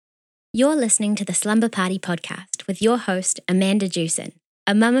You're listening to the Slumber Party podcast with your host, Amanda Jewson,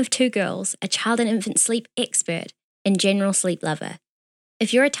 a mum of 2 girls, a child and infant sleep expert, and general sleep lover.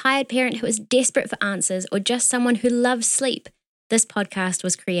 If you're a tired parent who is desperate for answers or just someone who loves sleep, this podcast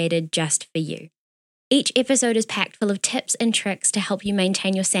was created just for you. Each episode is packed full of tips and tricks to help you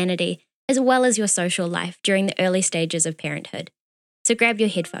maintain your sanity as well as your social life during the early stages of parenthood. So grab your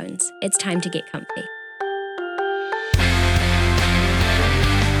headphones. It's time to get comfy.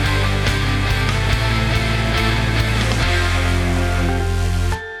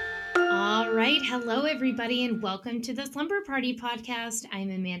 Hello, everybody, and welcome to the Slumber Party podcast. I'm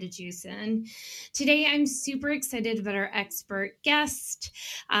Amanda Jewson. Today, I'm super excited about our expert guest.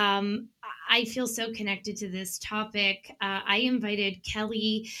 I feel so connected to this topic. I invited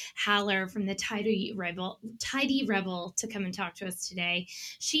Kelly Haller from the Tidy Rebel to come and talk to us today.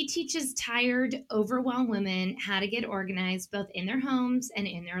 She teaches tired, overwhelmed women how to get organized both in their homes and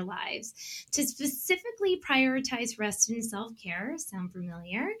in their lives. To specifically prioritize rest and self-care, sound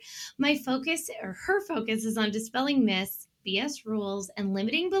familiar? Her focus is on dispelling myths, BS rules, and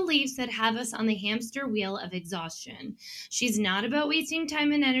limiting beliefs that have us on the hamster wheel of exhaustion. She's not about wasting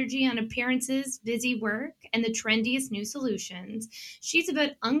time and energy on appearances, busy work, and the trendiest new solutions. She's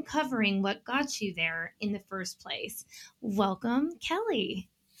about uncovering what got you there in the first place. Welcome, Kelly.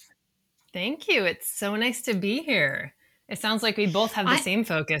 Thank you. It's so nice to be here. It sounds like we both have the same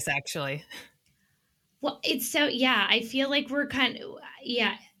focus, actually. Well, I feel like we're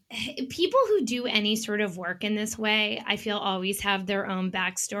people who do any sort of work in this way, I feel always have their own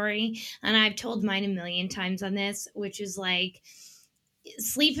backstory. And I've told mine a million times on this, which is like,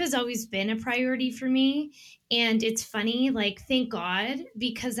 sleep has always been a priority for me. And it's funny, like, thank God,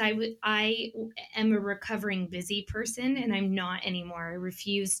 because I am a recovering busy person and I'm not anymore. I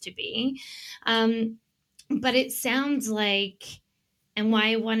refuse to be. But it sounds like, and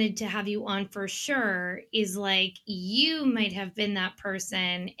why I wanted to have you on for sure is like you might have been that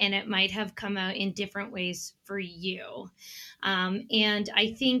person and it might have come out in different ways for you. And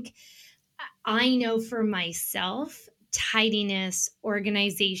I think I know for myself, tidiness,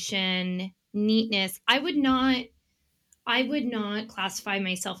 organization, neatness, I would not classify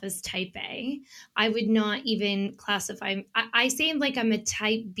myself as type A. I would not even classify, I say like I'm a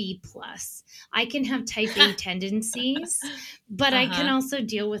type B plus. I can have type A tendencies, but I can also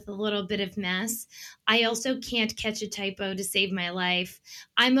deal with a little bit of mess. I also can't catch a typo to save my life.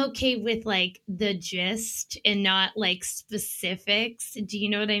 I'm okay with like the gist and not like specifics. Do you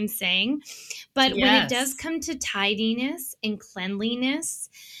know what I'm saying? But Yes. When it does come to tidiness and cleanliness,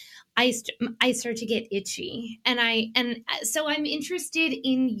 I start to get itchy, and so I'm interested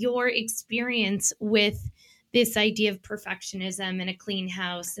in your experience with this idea of perfectionism and a clean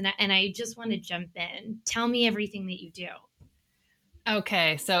house, and I just want to jump in. Tell me everything that you do.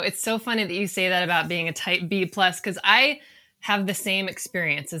 Okay, so it's so funny that you say that about being a type B plus, because I have the same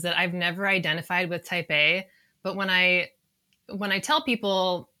experience. Is that I've never identified with type A, but when I tell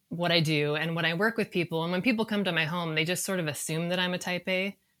people what I do and when I work with people, and when people come to my home, they just sort of assume that I'm a type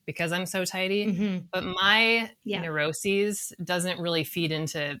A because I'm so tidy. Mm-hmm. But my neuroses doesn't really feed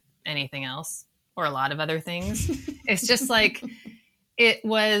into anything else or a lot of other things. It's just like, it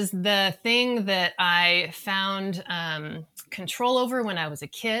was the thing that I found control over when I was a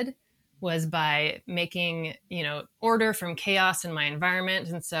kid, was by making, order from chaos in my environment.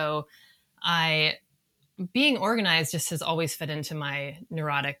 And so being organized just has always fit into my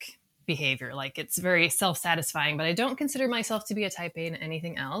neurotic behavior. Like, it's very self-satisfying, but I don't consider myself to be a type A in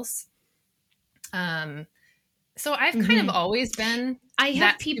anything else. So I've kind of always been. I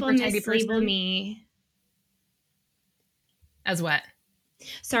have people mislabel me as what?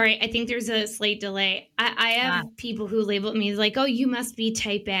 Sorry, I think there's a slight delay. I have people who label me like, oh, you must be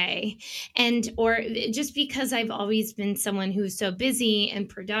type A. Or just because I've always been someone who's so busy and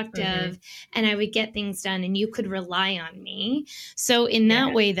productive and I would get things done and you could rely on me. So in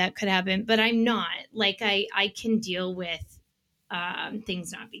that way that could happen, but I'm not. Like I can deal with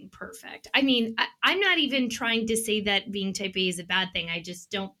things not being perfect. I mean, I'm not even trying to say that being type A is a bad thing. I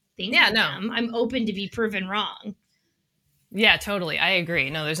just don't think I am. I'm open to be proven wrong. Yeah, totally. I agree.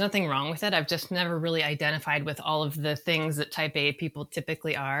 No, there's nothing wrong with it. I've just never really identified with all of the things that type A people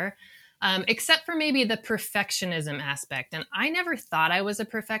typically are, except for maybe the perfectionism aspect. And I never thought I was a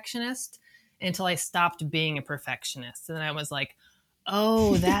perfectionist until I stopped being a perfectionist. And then I was like,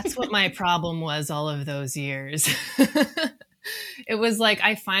 oh, that's what my problem was all of those years. It was like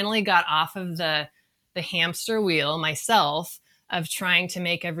I finally got off of the hamster wheel myself of trying to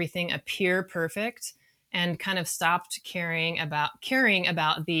make everything appear perfect, and kind of stopped caring about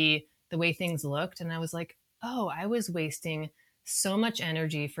the way things looked. And I was like, oh, I was wasting so much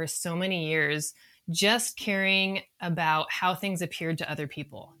energy for so many years just caring about how things appeared to other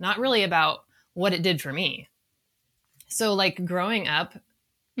people, not really about what it did for me. So like growing up,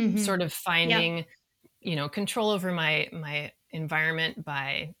 sort of finding, control over my environment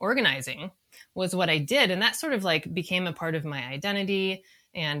by organizing was what I did. And that sort of like became a part of my identity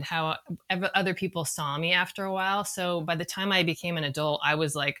and how other people saw me after a while. So by the time I became an adult, I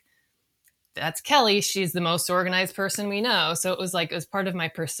was like, that's Kelly. She's the most organized person we know. So it was part of my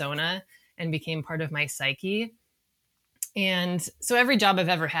persona and became part of my psyche. And so every job I've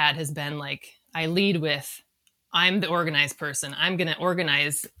ever had has been like, I lead with, I'm the organized person. I'm going to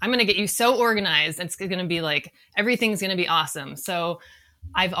organize. I'm going to get you so organized. It's going to be like, everything's going to be awesome. So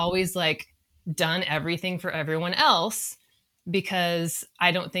I've always like done everything for everyone else because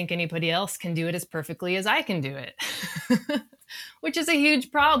I don't think anybody else can do it as perfectly as I can do it, which is a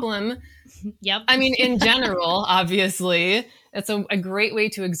huge problem. Yep. I mean, in general, obviously, it's a great way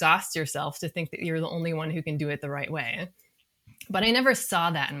to exhaust yourself to think that you're the only one who can do it the right way. But I never saw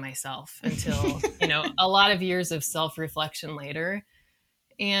that in myself until, a lot of years of self-reflection later.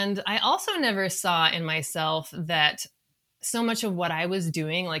 And I also never saw in myself that so much of what I was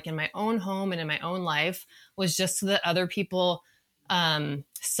doing, like in my own home and in my own life, was just so that other people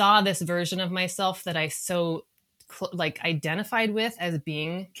saw this version of myself that I so identified with as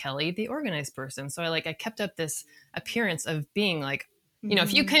being Kelly, the organized person. So I kept up this appearance of being like,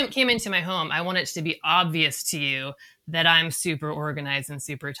 if you came into my home, I want it to be obvious to you that I'm super organized and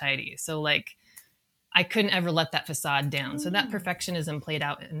super tidy. So like, I couldn't ever let that facade down. So that perfectionism played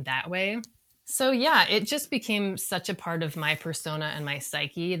out in that way. So yeah, it just became such a part of my persona and my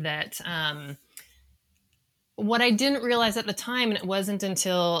psyche that what I didn't realize at the time, and it wasn't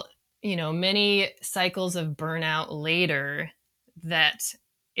until, many cycles of burnout later, that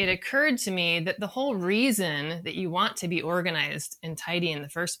it occurred to me that the whole reason that you want to be organized and tidy in the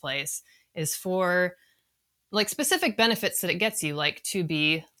first place is for like specific benefits that it gets you, like to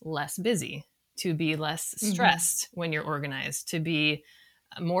be less busy, to be less stressed when you're organized, to be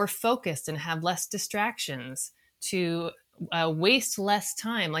more focused and have less distractions, to waste less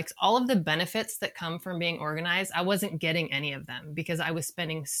time. Like all of the benefits that come from being organized, I wasn't getting any of them because I was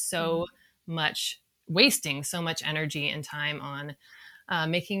spending wasting so much energy and time on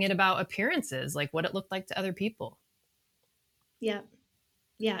making it about appearances, like what it looked like to other people. Yeah.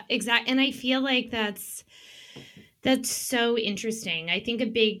 Yeah, exactly. And I feel like that's so interesting. I think a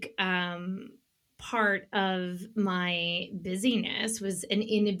big part of my busyness was an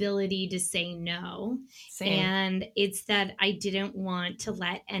inability to say no. Same. And it's that I didn't want to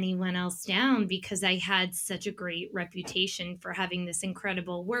let anyone else down because I had such a great reputation for having this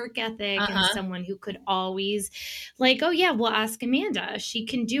incredible work ethic and someone who could always like, oh yeah, we'll ask Amanda, she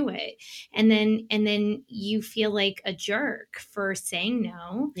can do it. And then you feel like a jerk for saying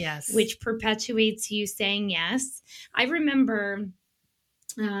no, yes, which perpetuates you saying yes. I remember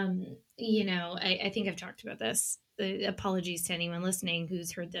I think I've talked about this. Apologies to anyone listening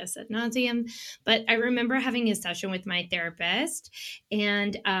who's heard this ad nauseum, but I remember having a session with my therapist,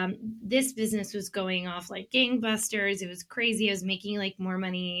 and this business was going off like gangbusters. It was crazy. I was making like more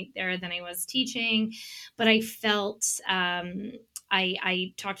money there than I was teaching, but I felt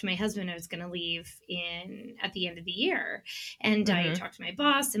I talked to my husband. I was going to leave at the end of the year, and I talked to my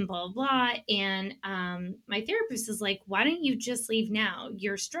boss and blah, blah, blah. And my therapist is like, why don't you just leave now?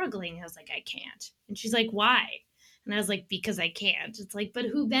 You're struggling. I was like, I can't. And she's like, why? And I was like, because I can't. It's like, but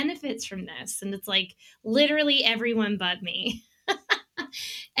who benefits from this? And it's like, literally everyone but me.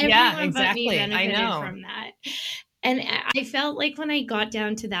 Everyone but me benefited from that. And I felt like when I got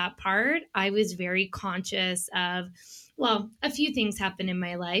down to that part, I was very conscious of, well, a few things happened in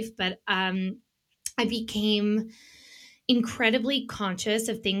my life, but I became incredibly conscious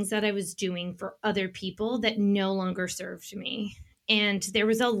of things that I was doing for other people that no longer served me. And there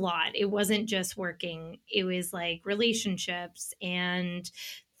was a lot. It wasn't just working. It was like relationships and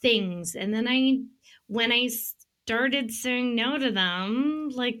things. And then when I started saying no to them,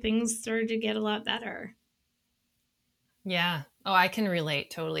 like things started to get a lot better. Yeah. Oh, I can relate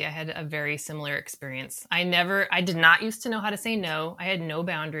totally. I had a very similar experience. I did not used to know how to say no. I had no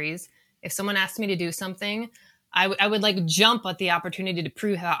boundaries. If someone asked me to do something, I would like jump at the opportunity to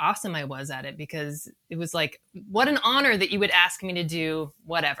prove how awesome I was at it, because it was like, what an honor that you would ask me to do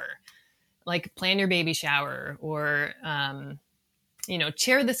whatever, like plan your baby shower or,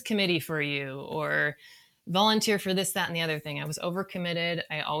 chair this committee for you or volunteer for this, that, and the other thing. I was overcommitted.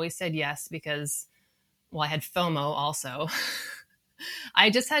 I always said yes because, well, I had FOMO also. I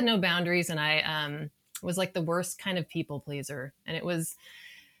just had no boundaries, and I was like the worst kind of people pleaser. And it was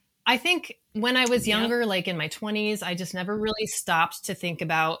I think when I was younger, like in my 20s, I just never really stopped to think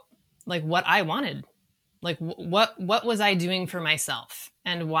about like what I wanted. Like what was I doing for myself?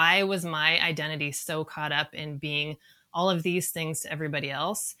 And why was my identity so caught up in being all of these things to everybody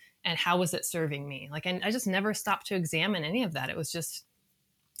else? And how was it serving me? Like I just never stopped to examine any of that. It was just,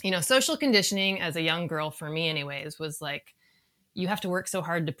 social conditioning as a young girl for me anyways was like, you have to work so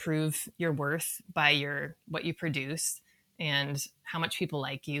hard to prove your worth by what you produce and how much people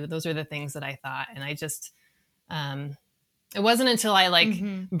like you. Those are the things that I thought. And I just, it wasn't until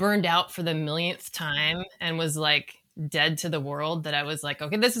I burned out for the millionth time and was like dead to the world that I was like,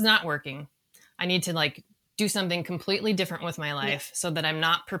 okay, this is not working. I need to like do something completely different with my life so that I'm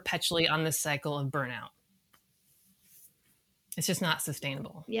not perpetually on this cycle of burnout. It's just not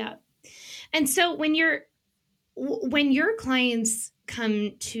sustainable. Yeah. And so when your clients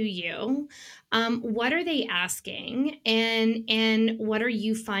come to you, what are they asking, and what are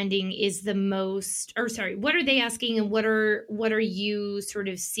you finding is the most, or sorry, what are they asking, and what are you sort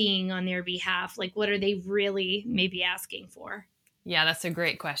of seeing on their behalf? Like, what are they really maybe asking for? Yeah, that's a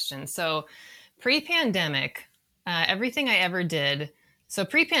great question. So pre-pandemic, everything I ever did. So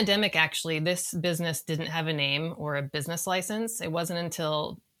pre-pandemic, actually, this business didn't have a name or a business license. It wasn't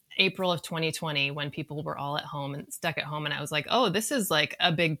until April of 2020 when people were all at home and stuck at home. And I was like, oh, this is like a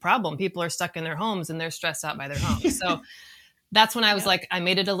big problem. People are stuck in their homes and they're stressed out by their homes. So that's when I was like, I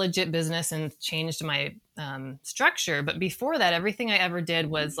made it a legit business and changed my structure. But before that, everything I ever did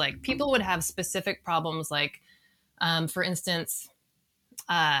was like, people would have specific problems. Like, for instance,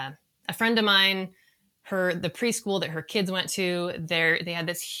 a friend of mine, the preschool that her kids went to, they had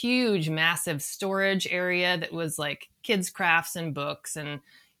this huge, massive storage area that was like kids' crafts and books and,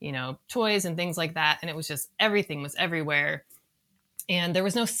 toys and things like that. And it was just, everything was everywhere. And there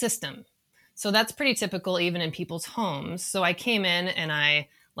was no system. So that's pretty typical even in people's homes. So I came in and I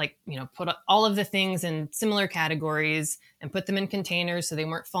put all of the things in similar categories and put them in containers so they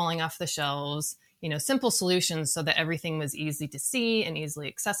weren't falling off the shelves. Simple solutions so that everything was easy to see and easily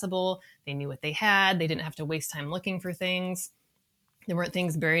accessible. They knew what they had. They didn't have to waste time looking for things. There weren't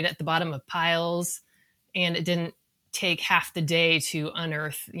things buried at the bottom of piles. And it didn't take half the day to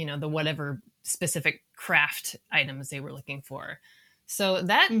unearth, the whatever specific craft items they were looking for. So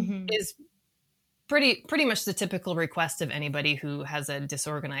that is pretty much the typical request of anybody who has a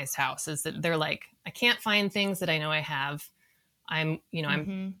disorganized house, is that they're like, I can't find things that I know I have. I'm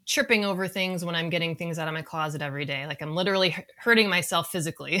tripping over things when I'm getting things out of my closet every day. Like I'm literally hurting myself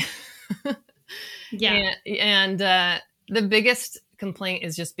physically. Yeah. And the biggest complaint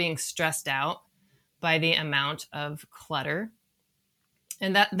is just being stressed out by the amount of clutter.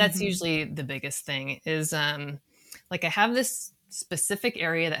 And that's usually the biggest thing is, like I have this specific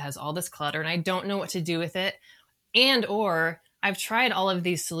area that has all this clutter and I don't know what to do with it. Or I've tried all of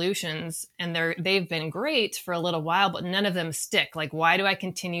these solutions and they've been great for a little while, but none of them stick. Like, why do I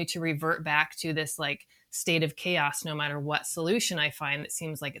continue to revert back to this like state of chaos no matter what solution I find that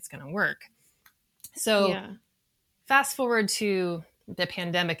seems like it's going to work? So fast forward to the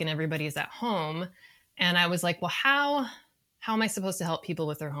pandemic and everybody's at home. And I was like, well, how am I supposed to help people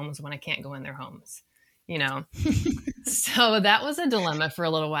with their homes when I can't go in their homes? So that was a dilemma for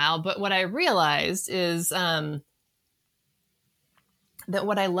a little while. But what I realized is that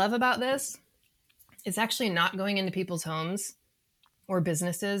what I love about this is actually not going into people's homes or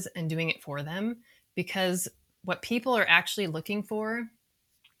businesses and doing it for them, because what people are actually looking for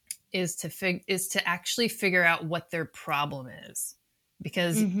is to actually figure out what their problem is,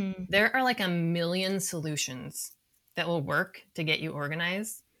 because there are like a million solutions that will work to get you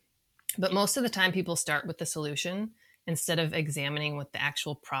organized. But most of the time people start with the solution instead of examining what the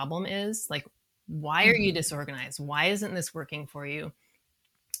actual problem is. Like, why are you disorganized? Why isn't this working for you?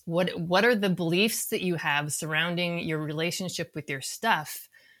 What are the beliefs that you have surrounding your relationship with your stuff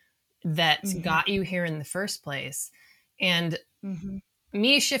that got you here in the first place? And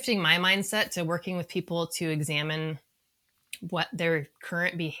me shifting my mindset to working with people to examine what their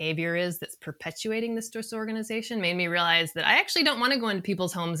current behavior is that's perpetuating this disorganization made me realize that I actually don't want to go into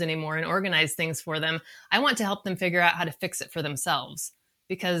people's homes anymore and organize things for them. I want to help them figure out how to fix it for themselves,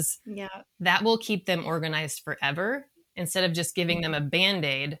 because that will keep them organized forever, instead of just giving them a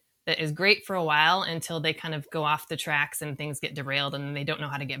Band-Aid that is great for a while until they kind of go off the tracks and things get derailed and they don't know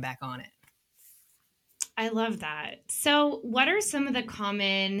how to get back on it. I love that. So what are some of the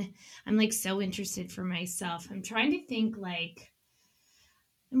common, I'm like so interested for myself. I'm trying to think, like,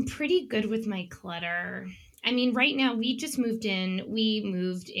 I'm pretty good with my clutter. I mean, right now we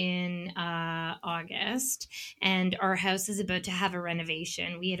moved in August, and our house is about to have a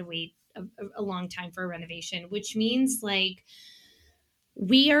renovation. We had to wait a long time for a renovation, which means like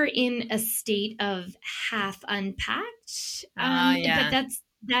we are in a state of half unpacked. But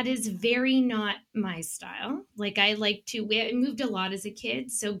that is very not my style. Like I moved a lot as a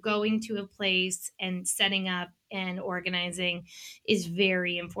kid. So going to a place and setting up and organizing is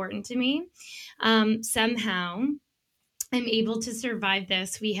very important to me. Somehow I'm able to survive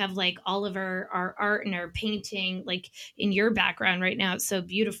this. We have like all of our art and our painting, like in your background right now. It's so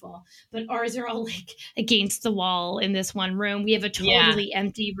beautiful. But ours are all like against the wall in this one room. We have a totally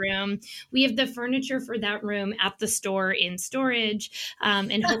empty room. We have the furniture for that room at the store in storage.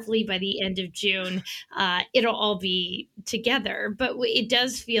 And hopefully by the end of June, it'll all be together. But it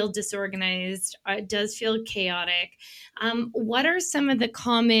does feel disorganized. It does feel chaotic. What are some of the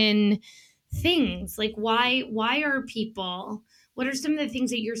common things? Like why are people, what are some of the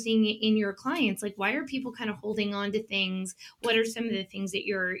things that you're seeing in your clients? Like why are people kind of holding on to things? What are some of the things that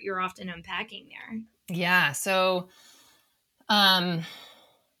you're often unpacking there? Yeah. So I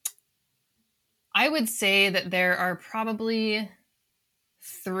would say that there are probably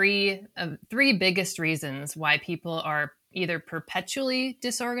three biggest reasons why people are either perpetually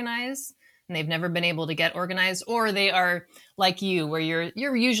disorganized and they've never been able to get organized, or they are like you, where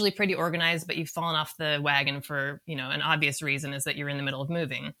you're usually pretty organized, but you've fallen off the wagon for, an obvious reason is that you're in the middle of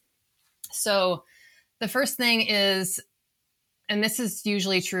moving. So the first thing is, and this is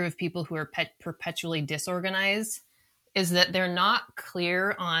usually true of people who are perpetually disorganized, is that they're not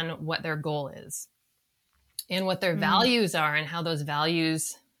clear on what their goal is and what their values are and how those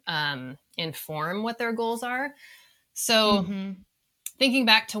values inform what their goals are. So thinking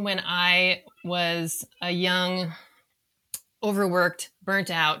back to when I was a young, overworked, burnt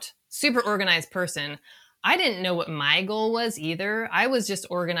out, super organized person, I didn't know what my goal was either. I was just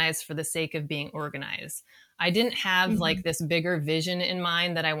organized for the sake of being organized. I didn't have like this bigger vision in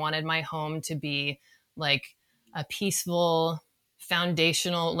mind that I wanted my home to be like a peaceful,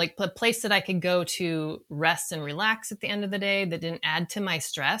 foundational, like a place that I could go to rest and relax at the end of the day that didn't add to my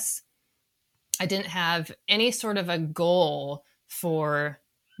stress. I didn't have any sort of a goal for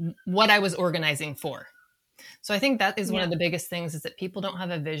what I was organizing for. So I think that is one of the biggest things, is that people don't have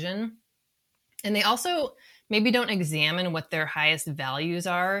a vision. And they also maybe don't examine what their highest values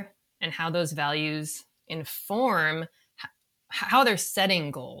are and how those values inform how they're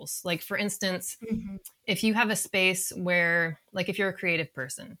setting goals. Like for instance, if you have a space where, like if you're a creative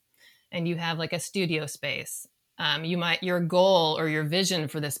person and you have like a studio space, your goal or your vision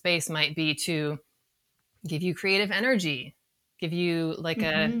for the space might be to give you creative energy, give you like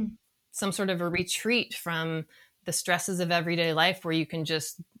some sort of a retreat from the stresses of everyday life, where you can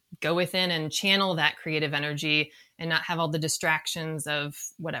just go within and channel that creative energy and not have all the distractions of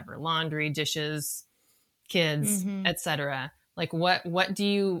whatever, laundry, dishes, kids, etc. Like how do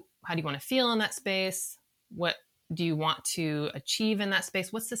you want to feel in that space? What do you want to achieve in that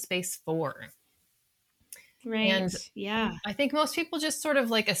space? What's the space for? Right. And I think most people just sort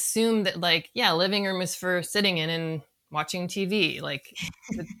of like assume that like, living room is for sitting in and watching TV, like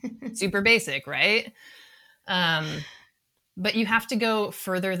super basic, right? But you have to go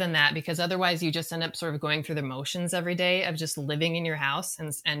further than that, because otherwise you just end up sort of going through the motions every day of just living in your house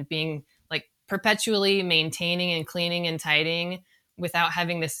and being like perpetually maintaining and cleaning and tidying without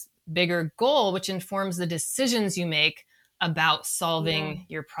having this bigger goal, which informs the decisions you make about solving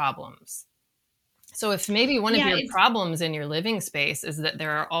your problems. So if maybe one of your problems in your living space is that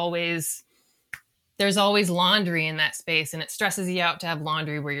there's always laundry in that space, and it stresses you out to have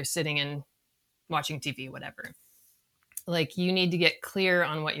laundry where you're sitting and watching TV, whatever. Like you need to get clear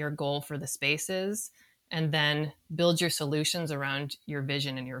on what your goal for the space is, and then build your solutions around your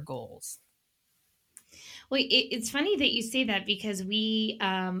vision and your goals. Well, it's funny that you say that, because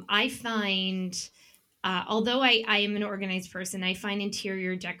I find, although I am an organized person, I find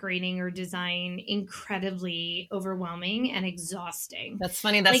interior decorating or design incredibly overwhelming and exhausting. That's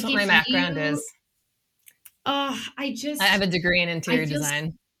funny. That's what my background is. I have a degree in interior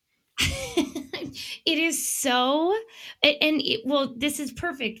design. It is so, and this is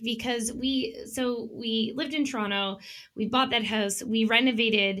perfect, because we lived in Toronto, we bought that house, we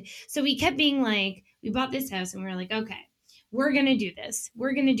renovated. So we kept being like, we bought this house and we were like, okay, we're going to do this.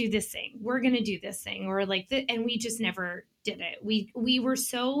 We're going to do this thing. We're going to do this thing. Or like, and we just never did it. We were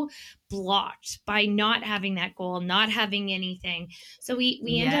so blocked by not having that goal, not having anything. So we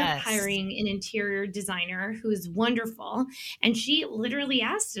ended up hiring an interior designer who is wonderful. And she literally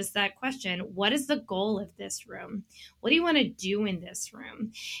asked us that question: what is the goal of this room? What do you want to do in this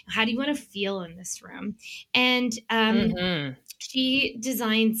room? How do you want to feel in this room? And she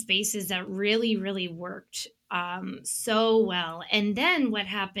designed spaces that really, really worked so well. And then what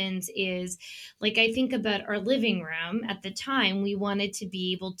happens is, like, I think about our living room at the time, we wanted to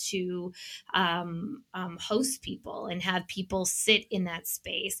be able to host people and have people sit in that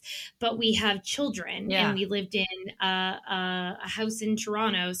space. But we have children and we lived in a house in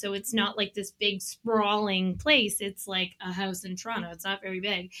Toronto. So it's not like this big sprawling place. It's like a house in Toronto. It's not very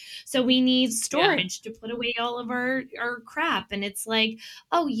big. So we need storage to put away all of our crap. And it's like,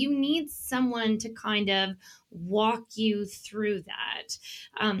 oh, you need someone to kind of walk you through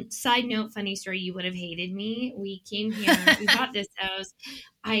that. Side note, funny story, you would have hated me. We came here, we bought this house.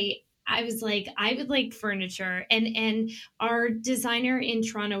 I was like, I would like furniture. And our designer in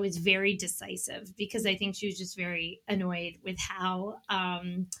Toronto is very decisive, because I think she was just very annoyed with how,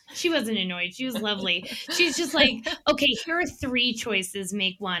 she wasn't annoyed. She was lovely. She's just like, okay, here are 3 choices,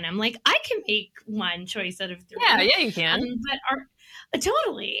 make one. I'm like, I can make one choice out of 3. Yeah, you can.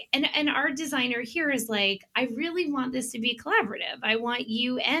 Totally. And our designer here is like, I really want this to be collaborative. I want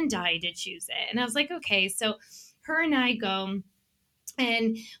you and I to choose it. And I was like, okay. So her and I go,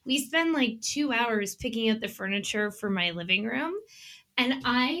 and we spend like 2 hours picking out the furniture for my living room. And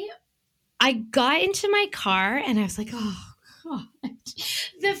I got into my car and I was like, oh God,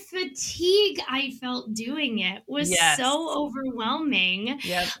 the fatigue I felt doing it was so overwhelming.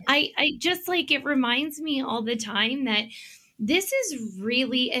 Yep. I just, like, it reminds me all the time that this is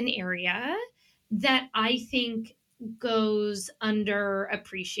really an area that I think goes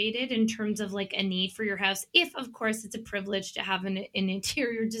underappreciated in terms of like a need for your house. If, of course, it's a privilege to have an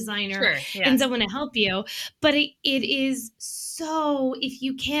interior designer and someone to help you. But it is so, if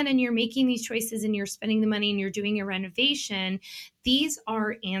you can, and you're making these choices and you're spending the money and you're doing a renovation, these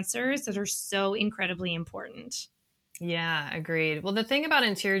are answers that are so incredibly important. Yeah, agreed. Well, the thing about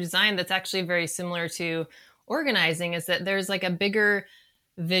interior design that's actually very similar to organizing is that there's like a bigger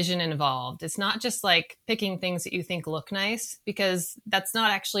vision involved. It's not just like picking things that you think look nice, because that's not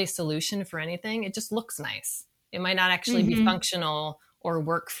actually a solution for anything. It just looks nice. It might not actually be functional or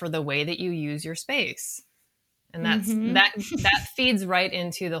work for the way that you use your space. And that feeds right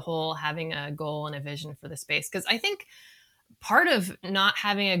into the whole having a goal and a vision for the space. Because I think part of not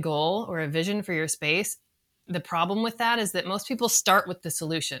having a goal or a vision for your space, the problem with that is that most people start with the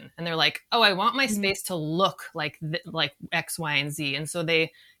solution and they're like, oh, I want my space to look like X, Y, and Z. And so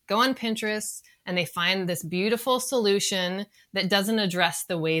they go on Pinterest and they find this beautiful solution that doesn't address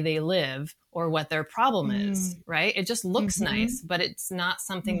the way they live or what their problem is, right? It just looks nice, but it's not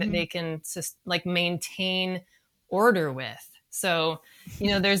something that they can just like maintain order with. So,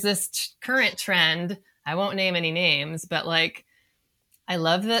 there's this current trend. I won't name any names, but like, I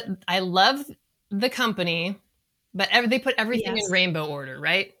love the company, but they put everything in rainbow order,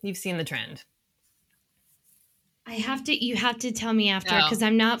 right? You've seen the trend. You have to tell me after, because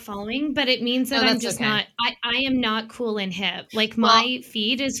I'm not following, but it means that I'm just not, I am not cool and hip. Like my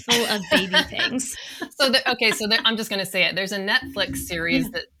feed is full of baby things. So I'm just going to say it. There's a Netflix series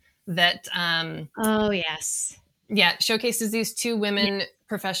that oh yes. Yeah, showcases these 2 women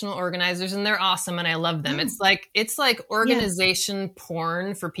professional organizers, and they're awesome, and I love them. It's like organization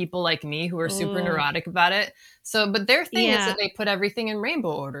porn for people like me who are super neurotic about it. So, but their thing is that they put everything in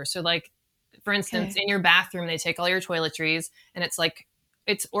rainbow order. So, like, for instance, in your bathroom, they take all your toiletries, and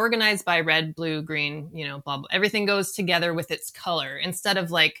it's organized by red, blue, green, blah, blah. Everything goes together with its color instead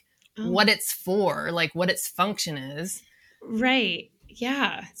of like what it's for, like what its function is. Right.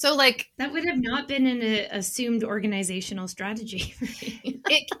 Yeah. So like that would have not been an assumed organizational strategy.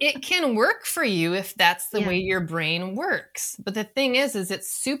 It can work for you if that's the way your brain works. But the thing is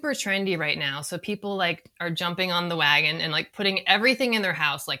it's super trendy right now. So people like are jumping on the wagon and like putting everything in their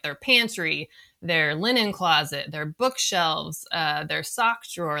house, like their pantry, their linen closet, their bookshelves, their sock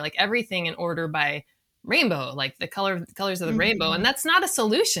drawer, like everything in order by rainbow, like the colors of the rainbow. And that's not a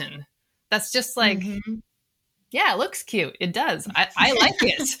solution. That's just like, yeah, it looks cute. It does. I like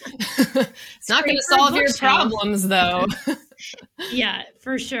it. It's not going to solve your problems, though. Yeah,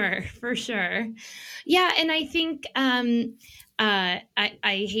 for sure. For sure. Yeah. And I think I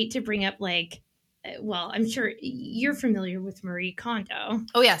hate to bring up I'm sure you're familiar with Marie Kondo.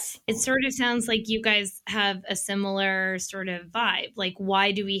 Oh, yes. It sort of sounds like you guys have a similar sort of vibe. Like,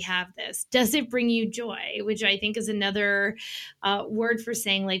 why do we have this? Does it bring you joy? Which I think is another word for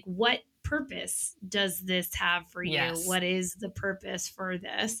saying, like, what purpose does this have for you? Yes. What is the purpose for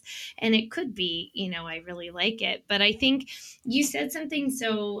this? And it could be, I really like it. But I think you said something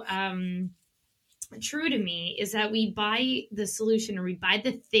so true to me, is that we buy the solution, or we buy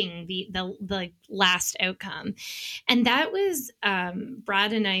the thing, the last outcome. And that was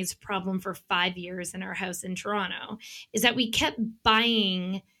Brad and I's problem for 5 years in our house in Toronto, is that we kept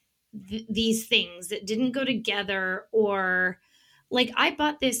buying these things that didn't go together, or like I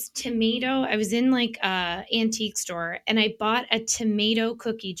bought this tomato. I was in like a antique store and I bought a tomato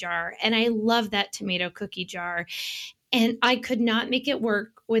cookie jar, and I love that tomato cookie jar. And I could not make it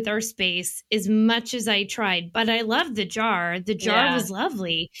work with our space as much as I tried, but I loved the jar. The jar was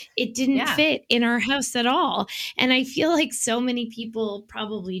lovely. It didn't fit in our house at all. And I feel like so many people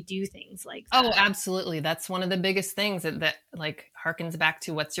probably do things like that. Oh, absolutely. That's one of the biggest things that like harkens back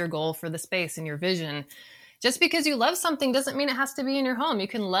to what's your goal for the space and your vision. Just because you love something doesn't mean it has to be in your home. You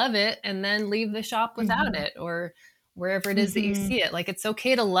can love it and then leave the shop without it, or wherever it is that you see it. Like, it's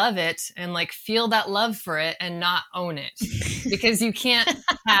okay to love it and like feel that love for it and not own it, because you can't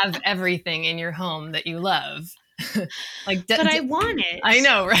have everything in your home that you love. Like, but I want it. I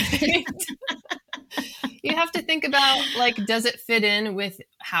know, right? You have to think about, like, does it fit in with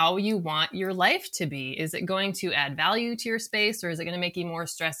how you want your life to be? Is it going to add value to your space, or is it going to make you more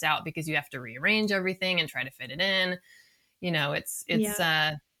stressed out because you have to rearrange everything and try to fit it in? You know, it's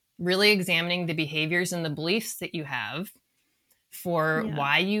really examining the behaviors and the beliefs that you have for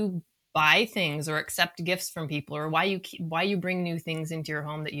why you buy things or accept gifts from people, or why you bring new things into your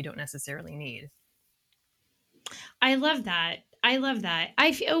home that you don't necessarily need. I love that.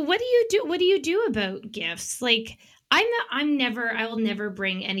 I feel, what do you do about gifts? Like, I will never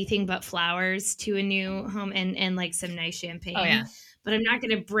bring anything but flowers to a new home and like some nice champagne. Oh, yeah. But I'm not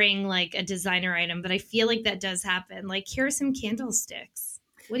going to bring like a designer item, but I feel like that does happen. Like, here are some candlesticks.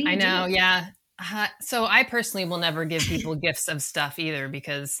 What do you do? I know. Yeah. So I personally will never give people gifts of stuff either,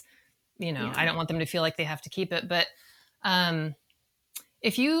 because, you know, I don't want them to feel like they have to keep it. But,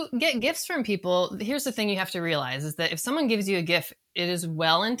 if you get gifts from people, here's the thing you have to realize is that if someone gives you a gift, it is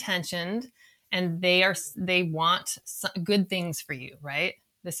well-intentioned and they want good things for you, right?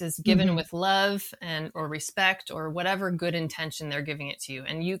 This is given with love or respect or whatever good intention they're giving it to you.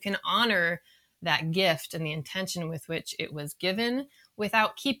 And you can honor that gift and the intention with which it was given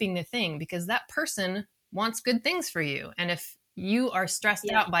without keeping the thing, because that person wants good things for you. And if you are stressed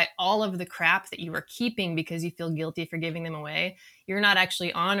out by all of the crap that you are keeping because you feel guilty for giving them away, you're not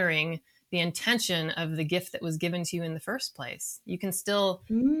actually honoring the intention of the gift that was given to you in the first place. You can still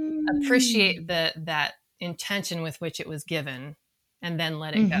appreciate that intention with which it was given and then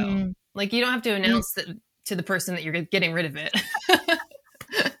let it go. Like, you don't have to announce that to the person that you're getting rid of it.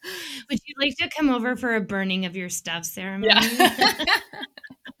 Would you like to come over for a burning of your stuff ceremony? Yeah.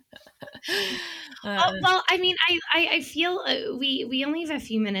 Well, I mean, I feel we only have a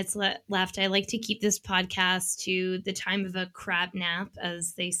few minutes left. I like to keep this podcast to the time of a crab nap,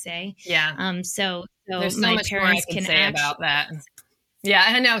 as they say. Yeah. So there's so my much more parents I can say about that. Yeah,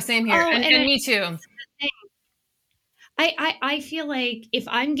 I know. Same here. And me too. I feel like if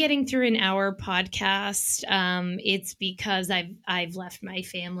I'm getting through an hour podcast, it's because I've left my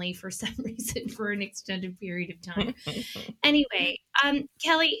family for some reason for an extended period of time. Anyway,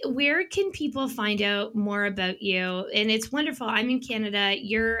 Kelly, where can people find out more about you? And it's wonderful. I'm in Canada.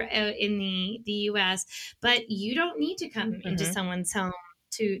 You're in the US, but you don't need to come into someone's home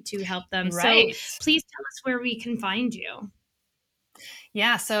to help them. Right. So please tell us where we can find you.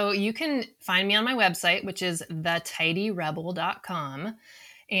 Yeah, so you can find me on my website, which is thetidyrebel.com.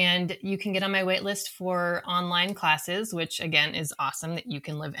 And you can get on my wait list for online classes, which again is awesome that you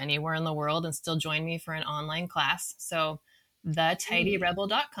can live anywhere in the world and still join me for an online class. So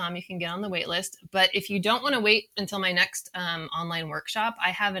thetidyrebel.com, you can get on the wait list. But if you don't want to wait until my next online workshop,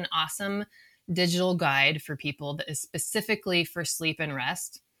 I have an awesome digital guide for people that is specifically for sleep and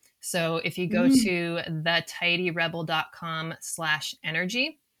rest. So if you go to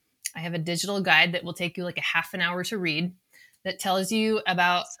thetidyrebel.com/energy, I have a digital guide that will take you like a half an hour to read that tells you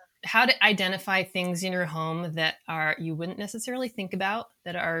about how to identify things in your home that you wouldn't necessarily think about,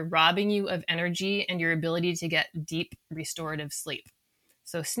 that are robbing you of energy and your ability to get deep restorative sleep.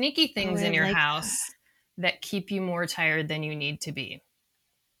 So sneaky things in your house that keep you more tired than you need to be.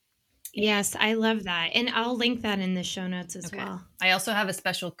 Yes, I love that. And I'll link that in the show notes as well. I also have a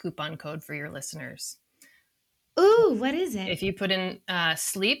special coupon code for your listeners. Ooh, what is it? If you put in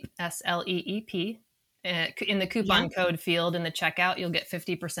SLEEP, SLEEP, in the coupon code field in the checkout, you'll get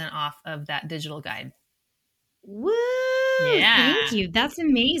 50% off of that digital guide. Woo! Yeah. Thank you. That's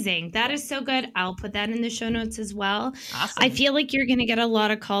amazing. That is so good. I'll put that in the show notes as well. Awesome. I feel like you're going to get a lot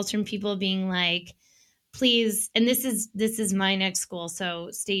of calls from people being like, please, and this is my next goal, so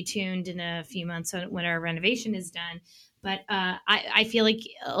stay tuned in a few months when our renovation is done. But I feel like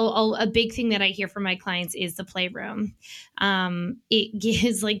a big thing that I hear from my clients is the playroom. It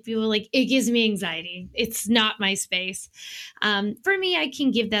gives it gives me anxiety. It's not my space. For me, I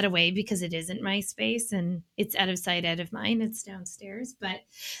can give that away because it isn't my space and it's out of sight, out of mind. It's downstairs, but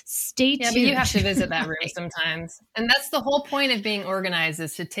stay tuned. Yeah, but you have to visit that room sometimes. And that's the whole point of being organized,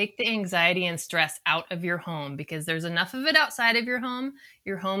 is to take the anxiety and stress out of your home, because there's enough of it outside of your home.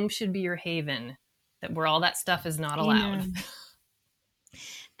 Your home should be your haven, where all that stuff is not allowed.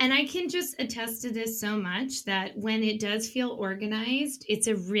 And I can just attest to this so much that when it does feel organized, it's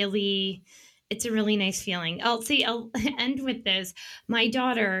a really nice feeling. I'll end with this. My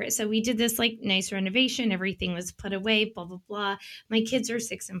daughter, so we did this like nice renovation. Everything was put away, blah, blah, blah. My kids are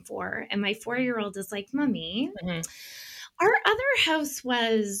 6 and 4. And my 4-year-old is like, Mommy, our other house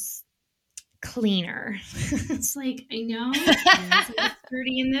was cleaner. It's like, I know it's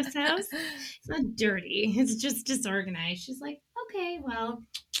dirty in this house. It's not dirty. It's just disorganized. She's like, okay, well,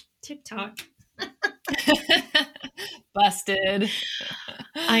 TikTok. Busted.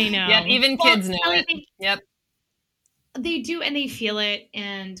 I know. Yeah, even kids know it. Yep. They do, and they feel it,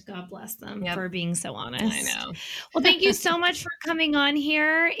 and God bless them for being so honest. I know. Well, thank you so much for coming on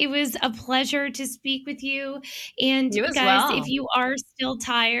here. It was a pleasure to speak with you. And you guys, if you are still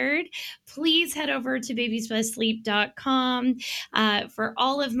tired, please head over to babiesbestsleep.com for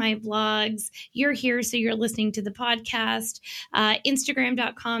all of my blogs. You're here, so you're listening to the podcast.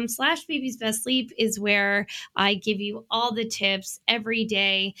 Instagram.com/babiesbestsleep is where I give you all the tips every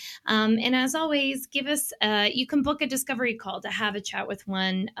day. And as always, give us, you can book a discovery call to have a chat with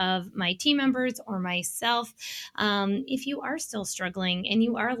one of my team members or myself. If you are still struggling and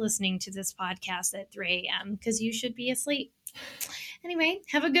you are listening to this podcast at 3 a.m., because you should be asleep. Anyway,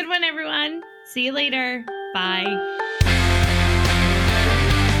 have a good one, everyone. See you later. Bye.